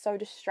just get so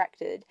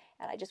distracted,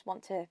 and I just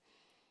want to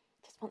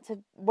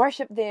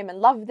worship them and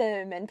love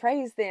them and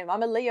praise them.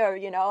 I'm a Leo,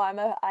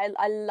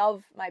 I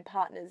love my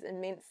partners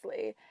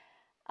immensely.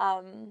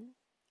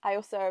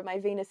 My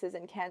Venus is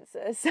in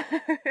Cancer, so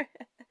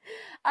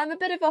I'm a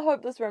bit of a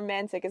hopeless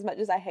romantic, as much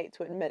as I hate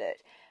to admit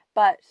it.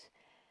 But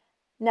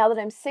now that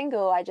I'm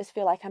single, I just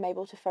feel like I'm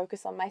able to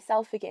focus on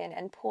myself again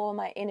and pour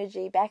my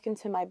energy back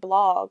into my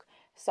blog.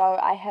 So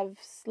I have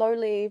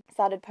slowly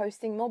started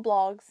posting more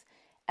blogs,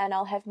 and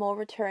I'll have more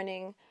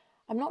returning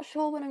I'm not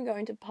sure when I'm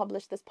going to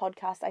publish this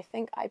podcast. I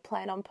think I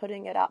plan on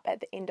putting it up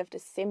at the end of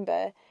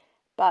December,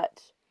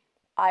 but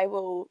I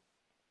will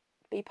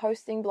be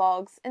posting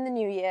blogs in the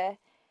new year,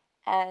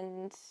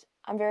 and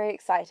I'm very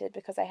excited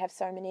because I have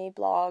so many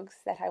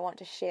blogs that I want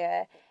to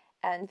share,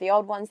 and the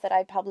old ones that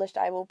I published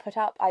I will put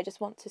up. I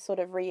just want to sort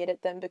of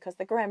re-edit them because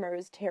the grammar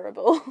is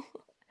terrible.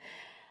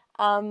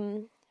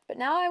 But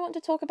now I want to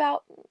talk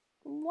about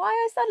why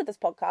I started this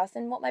podcast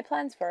and what my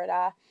plans for it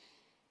are.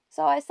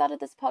 So I started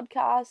this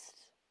podcast.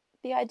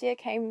 The idea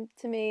came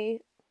to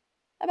me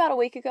about a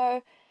week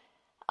ago.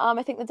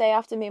 I think the day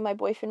after me and my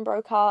boyfriend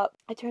broke up.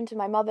 I turned to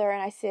my mother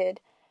and I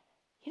said,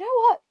 you know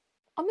what?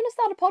 I'm going to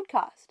start a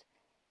podcast.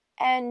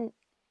 And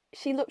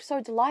she looked so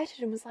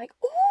delighted and was like,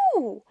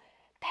 ooh,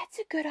 that's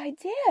a good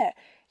idea.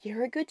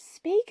 You're a good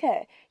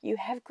speaker. You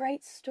have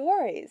great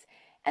stories.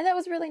 And that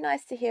was really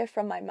nice to hear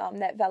from my mum,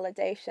 that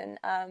validation.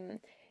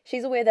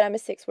 She's aware that I'm a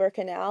sex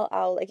worker now.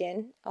 I'll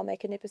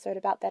make an episode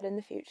about that in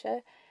the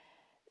future.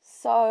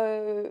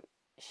 So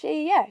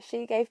she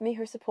gave me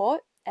her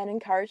support and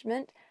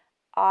encouragement.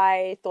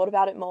 I thought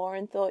about it more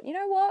and thought, you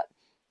know what?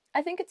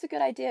 I think it's a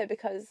good idea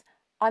because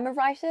I'm a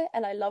writer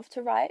and I love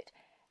to write,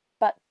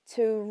 but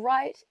to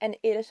write and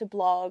edit a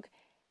blog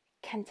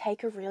can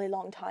take a really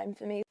long time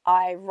for me.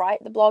 I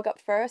write the blog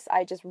up first.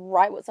 I just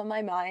write what's on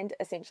my mind,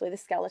 essentially the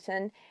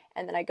skeleton,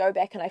 and then I go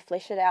back and I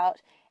flesh it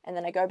out, and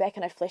then I go back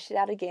and I flesh it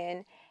out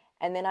again,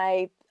 and then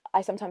I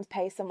sometimes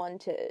pay someone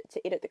to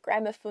edit the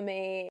grammar for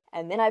me,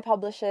 and then I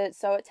publish it.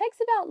 So it takes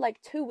about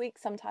like 2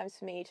 weeks sometimes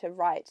for me to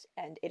write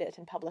and edit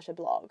and publish a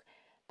blog.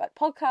 But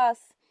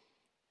podcasts,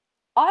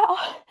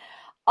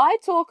 I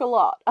talk a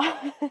lot.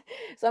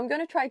 So I'm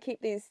going to try to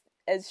keep these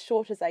as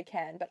short as I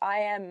can, but I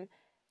am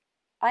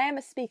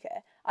a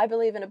speaker. I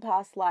believe in a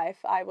past life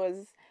I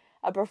was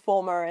a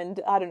performer and,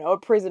 I don't know, a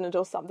president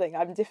or something.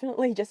 I'm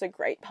definitely just a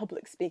great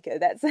public speaker.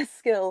 That's a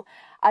skill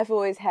I've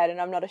always had, and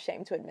I'm not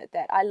ashamed to admit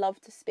that. I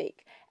love to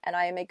speak, and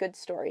I am a good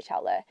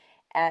storyteller,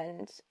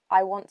 and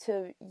I want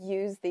to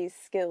use these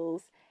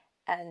skills,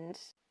 and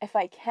if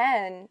I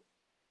can,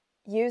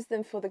 use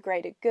them for the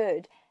greater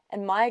good.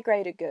 And my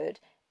greater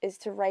good is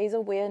to raise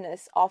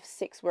awareness of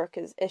sex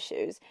workers'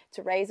 issues,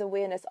 to raise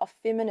awareness of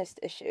feminist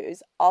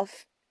issues,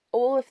 of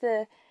all of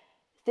the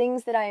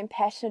things that I am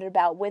passionate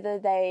about, whether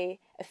they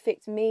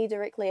affect me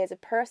directly as a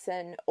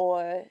person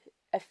or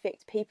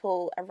affect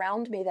people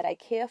around me that I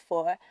care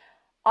for.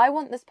 I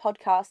want this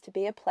podcast to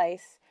be a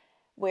place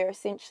where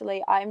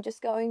essentially I'm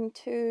just going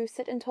to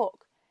sit and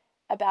talk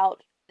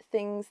about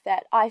things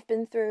that I've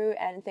been through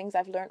and things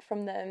I've learned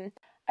from them.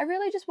 I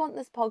really just want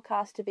this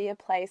podcast to be a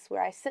place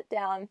where I sit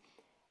down,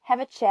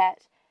 have a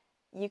chat,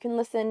 you can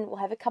listen, we'll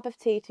have a cup of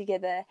tea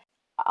together.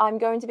 I'm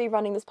going to be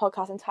running this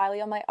podcast entirely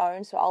on my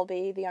own, so I'll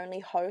be the only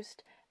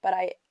host, but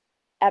I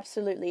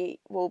absolutely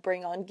will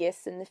bring on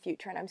guests in the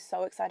future, and I'm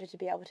so excited to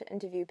be able to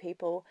interview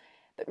people.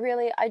 But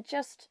really, I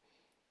just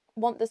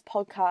want this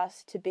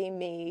podcast to be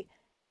me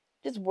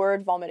just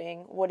word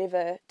vomiting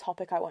whatever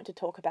topic I want to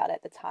talk about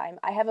at the time.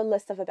 I have a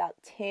list of about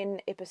 10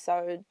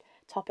 episode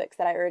topics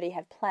that I already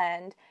have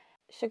planned.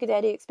 Sugar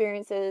daddy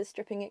experiences,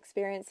 stripping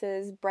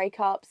experiences,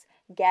 breakups,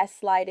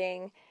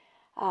 gaslighting,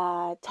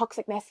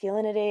 toxic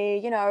masculinity,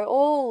 you know,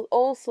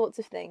 all sorts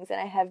of things. And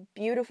I have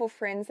beautiful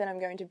friends that I'm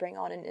going to bring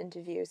on an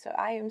interview. So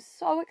I am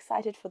so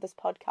excited for this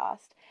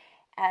podcast.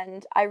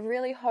 And I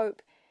really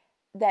hope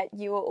that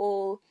you are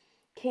all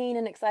keen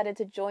and excited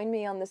to join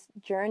me on this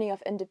journey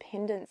of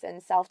independence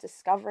and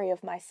self-discovery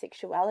of my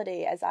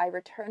sexuality as I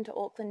return to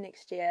Auckland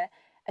next year,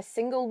 a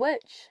single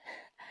witch.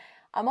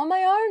 I'm on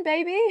my own,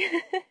 baby.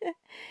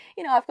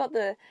 You know, I've got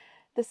the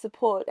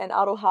support and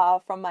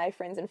aroha from my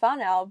friends in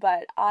whānau,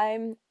 but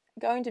I'm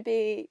going to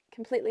be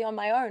completely on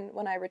my own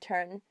when I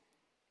return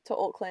to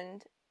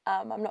Auckland.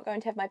 I'm not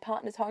going to have my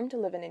partner's home to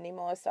live in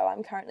anymore, so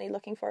I'm currently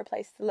looking for a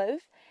place to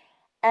live.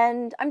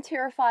 And I'm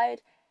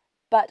terrified,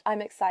 but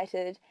I'm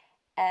excited.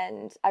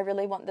 And I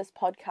really want this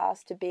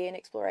podcast to be an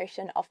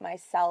exploration of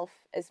myself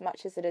as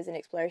much as it is an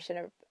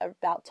exploration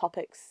about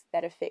topics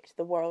that affect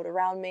the world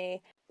around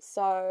me.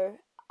 So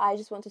I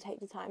just want to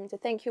take the time to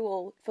thank you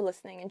all for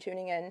listening and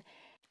tuning in.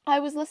 I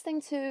was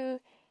listening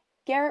to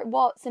Garrett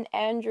Watts and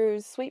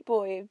Andrew's Sweet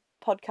Boy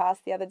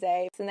podcast the other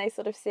day, and they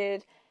sort of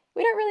said,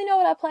 we don't really know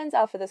what our plans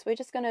are for this. We're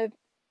just going to,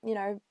 you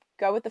know,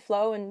 go with the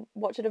flow and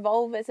watch it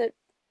evolve as it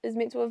is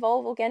meant to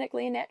evolve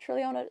organically and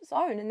naturally on its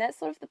own. And that's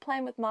sort of the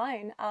plan with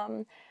mine.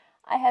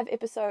 I have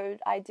episode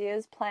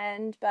ideas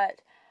planned,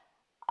 but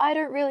I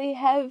don't really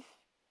have,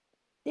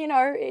 you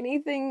know,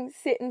 anything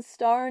set in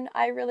stone.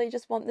 I really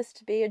just want this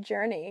to be a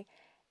journey,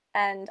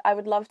 and I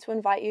would love to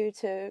invite you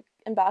to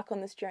embark on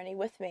this journey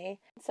with me.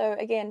 So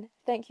again,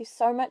 thank you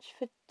so much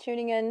for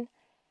tuning in.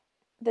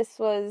 This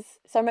was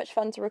so much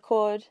fun to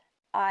record.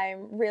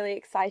 I'm really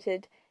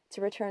excited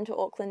to return to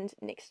Auckland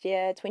next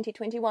year,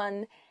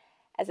 2021,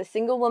 as a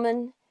single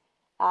woman,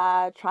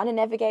 trying to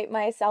navigate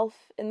myself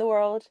in the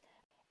world.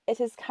 It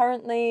is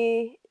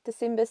currently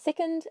December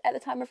 2nd at the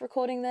time of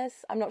recording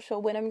this. I'm not sure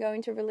when I'm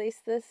going to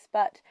release this,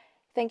 but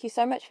thank you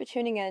so much for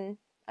tuning in.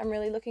 I'm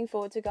really looking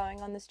forward to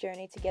going on this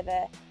journey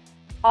together.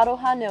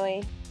 Aroha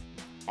nui.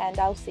 and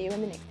I'll see you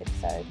in the next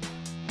episode.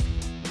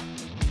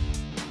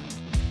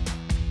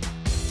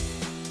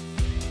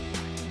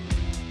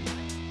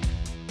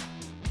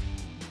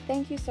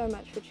 Thank you so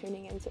much for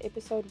tuning in to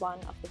episode 1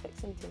 of the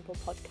Vixen Temple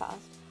podcast.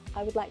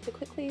 I would like to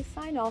quickly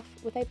sign off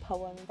with a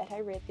poem that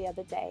I read the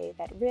other day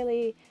that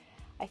really,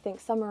 I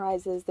think,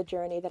 summarizes the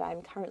journey that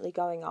I'm currently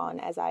going on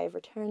as I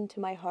return to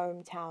my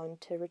hometown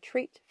to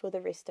retreat for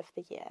the rest of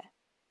the year.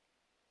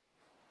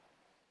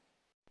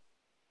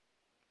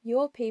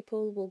 Your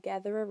people will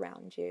gather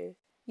around you,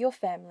 your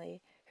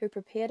family, who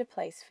prepared a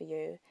place for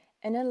you,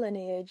 in a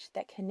lineage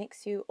that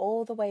connects you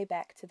all the way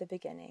back to the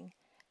beginning,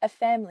 a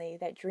family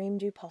that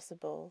dreamed you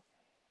possible.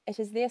 It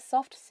is their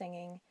soft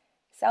singing,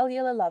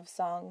 cellular love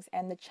songs,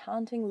 and the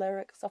chanting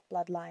lyrics of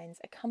bloodlines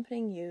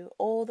accompanying you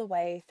all the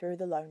way through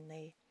the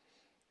lonely.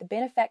 The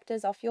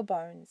benefactors of your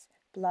bones,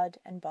 blood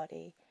and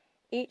body.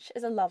 Each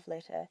is a love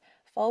letter,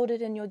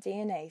 folded in your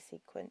DNA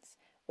sequence.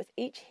 With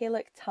each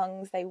helic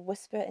tongues they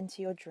whisper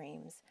into your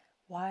dreams,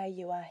 why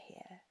you are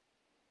here,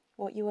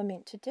 what you are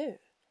meant to do.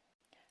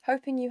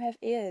 Hoping you have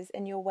ears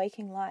in your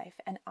waking life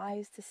and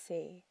eyes to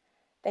see.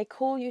 They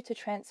call you to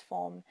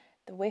transform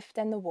the weft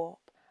and the warp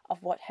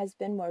of what has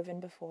been woven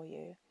before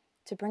you,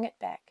 to bring it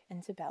back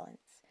into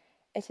balance.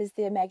 It is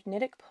their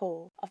magnetic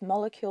pull of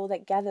molecule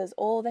that gathers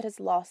all that is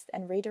lost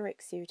and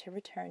redirects you to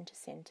return to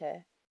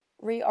center,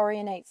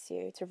 reorientates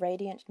you to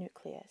radiant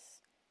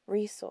nucleus,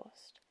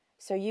 resourced,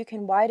 so you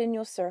can widen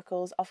your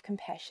circles of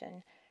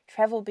compassion,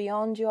 travel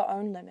beyond your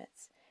own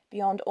limits,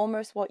 beyond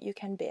almost what you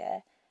can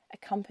bear,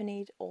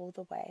 accompanied all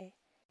the way.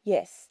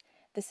 Yes,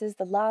 this is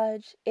the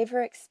large,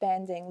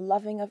 ever-expanding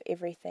loving of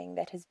everything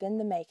that has been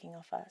the making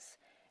of us,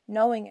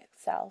 knowing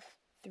itself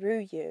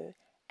through you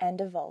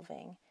and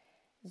evolving.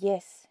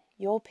 Yes,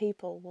 your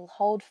people will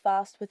hold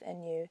fast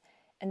within you,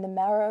 in the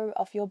marrow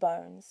of your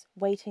bones,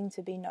 waiting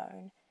to be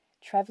known,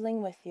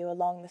 travelling with you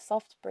along the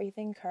soft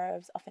breathing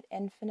curves of an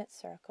infinite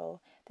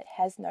circle that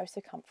has no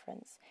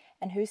circumference,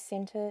 and whose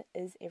centre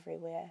is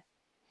everywhere.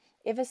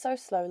 Ever so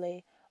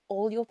slowly,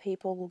 all your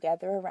people will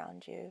gather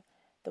around you,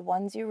 the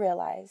ones you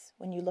realize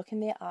when you look in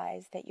their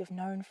eyes that you've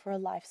known for a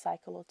life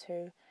cycle or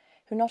two,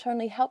 who not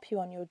only help you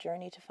on your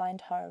journey to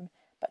find home,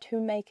 but who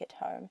make it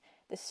home,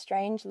 this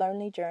strange,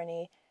 lonely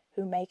journey,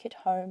 who make it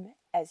home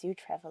as you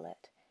travel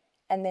it.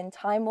 And then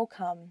time will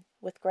come,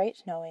 with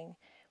great knowing,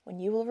 when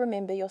you will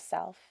remember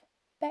yourself,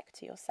 back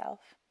to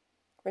yourself,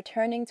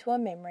 returning to a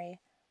memory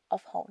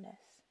of wholeness.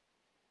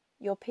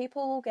 Your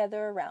people will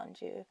gather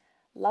around you,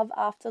 Love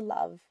After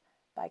Love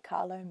by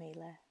Carlo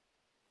Miller.